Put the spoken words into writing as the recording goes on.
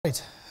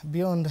Right,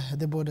 beyond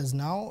the borders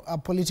now, a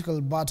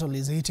political battle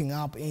is heating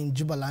up in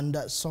Jubaland,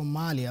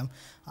 Somalia,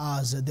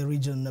 as the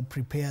region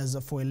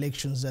prepares for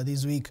elections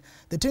this week.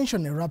 The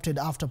tension erupted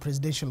after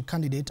presidential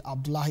candidate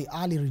Abdullahi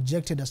Ali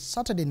rejected a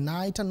Saturday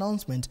night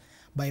announcement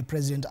by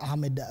President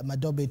Ahmed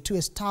Madobe to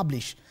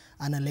establish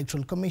an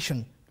electoral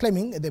commission,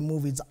 claiming the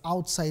move is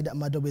outside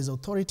Madobe's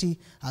authority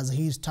as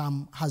his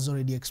term has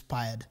already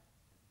expired.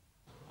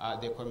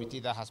 The committee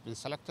that has been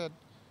selected,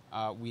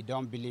 we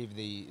don't believe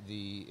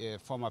the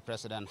former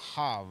president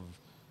have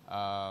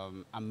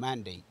a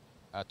mandate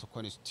to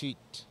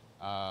constitute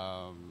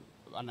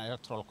an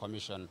electoral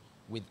commission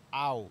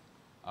without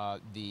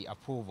the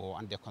approval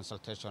and the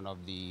consultation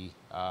of the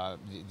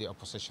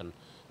opposition.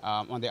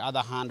 On the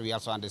other hand, we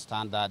also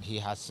understand that he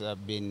has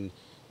been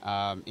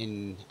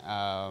in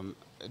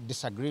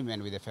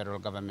disagreement with the federal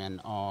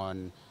government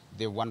on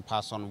the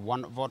one-person,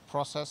 one-vote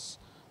process.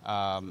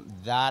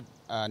 That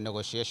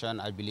negotiation,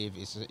 I believe,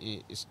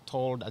 is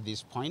told at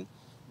this point.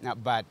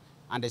 But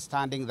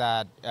understanding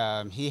that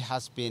he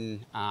has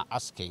been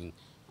asking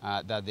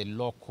that the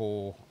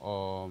local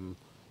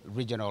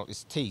regional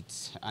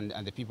states and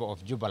the people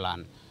of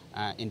Jubaland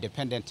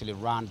independently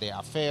run their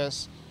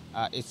affairs,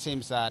 it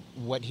seems that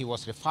what he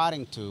was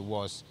referring to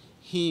was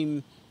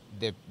him,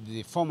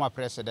 the former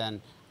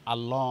president,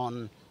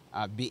 alone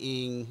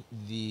being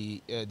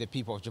the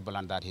people of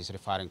Jubaland that he's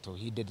referring to.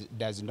 He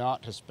does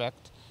not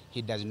respect,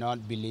 he does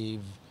not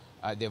believe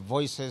the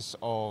voices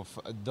of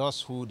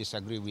those who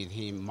disagree with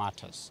him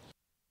matters.